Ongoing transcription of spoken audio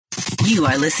You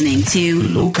are listening to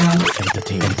Local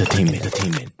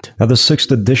Entertainment. At the 6th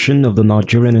edition of the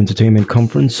Nigerian Entertainment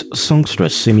Conference,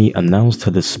 songstress Simi announced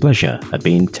her displeasure at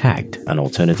being tagged an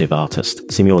alternative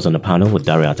artist. Simi was on a panel with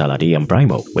Daria Talade and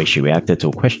Brymo, where she reacted to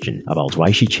a question about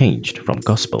why she changed from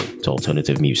gospel to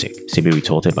alternative music. Simi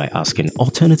retorted by asking,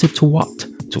 "Alternative to what?"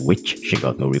 To which she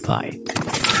got no reply.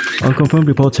 Unconfirmed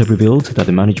reports have revealed that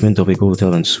the management of Eko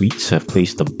Hotel and Suites have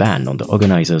placed a ban on the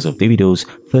organizers of Davido's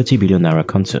 30 billion naira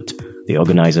concert. The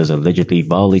organizers allegedly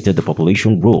violated the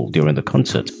population rule during the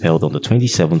concert held on the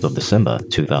 27th of December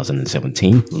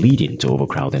 2017, leading to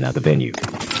overcrowding at the venue.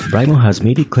 Brymo has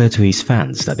made it clear to his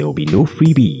fans that there will be no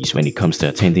freebies when it comes to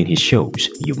attending his shows.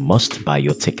 You must buy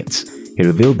your tickets. He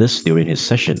revealed this during his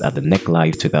session at the Neck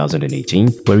Live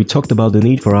 2018, where he talked about the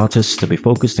need for artists to be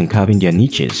focused on carving their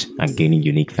niches and gaining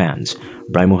unique fans.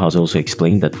 Brymo has also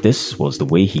explained that this was the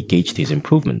way he gauged his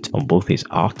improvement on both his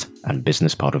art and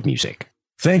business part of music.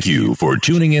 Thank you for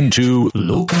tuning in to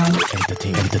Local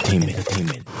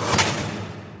Entertainment.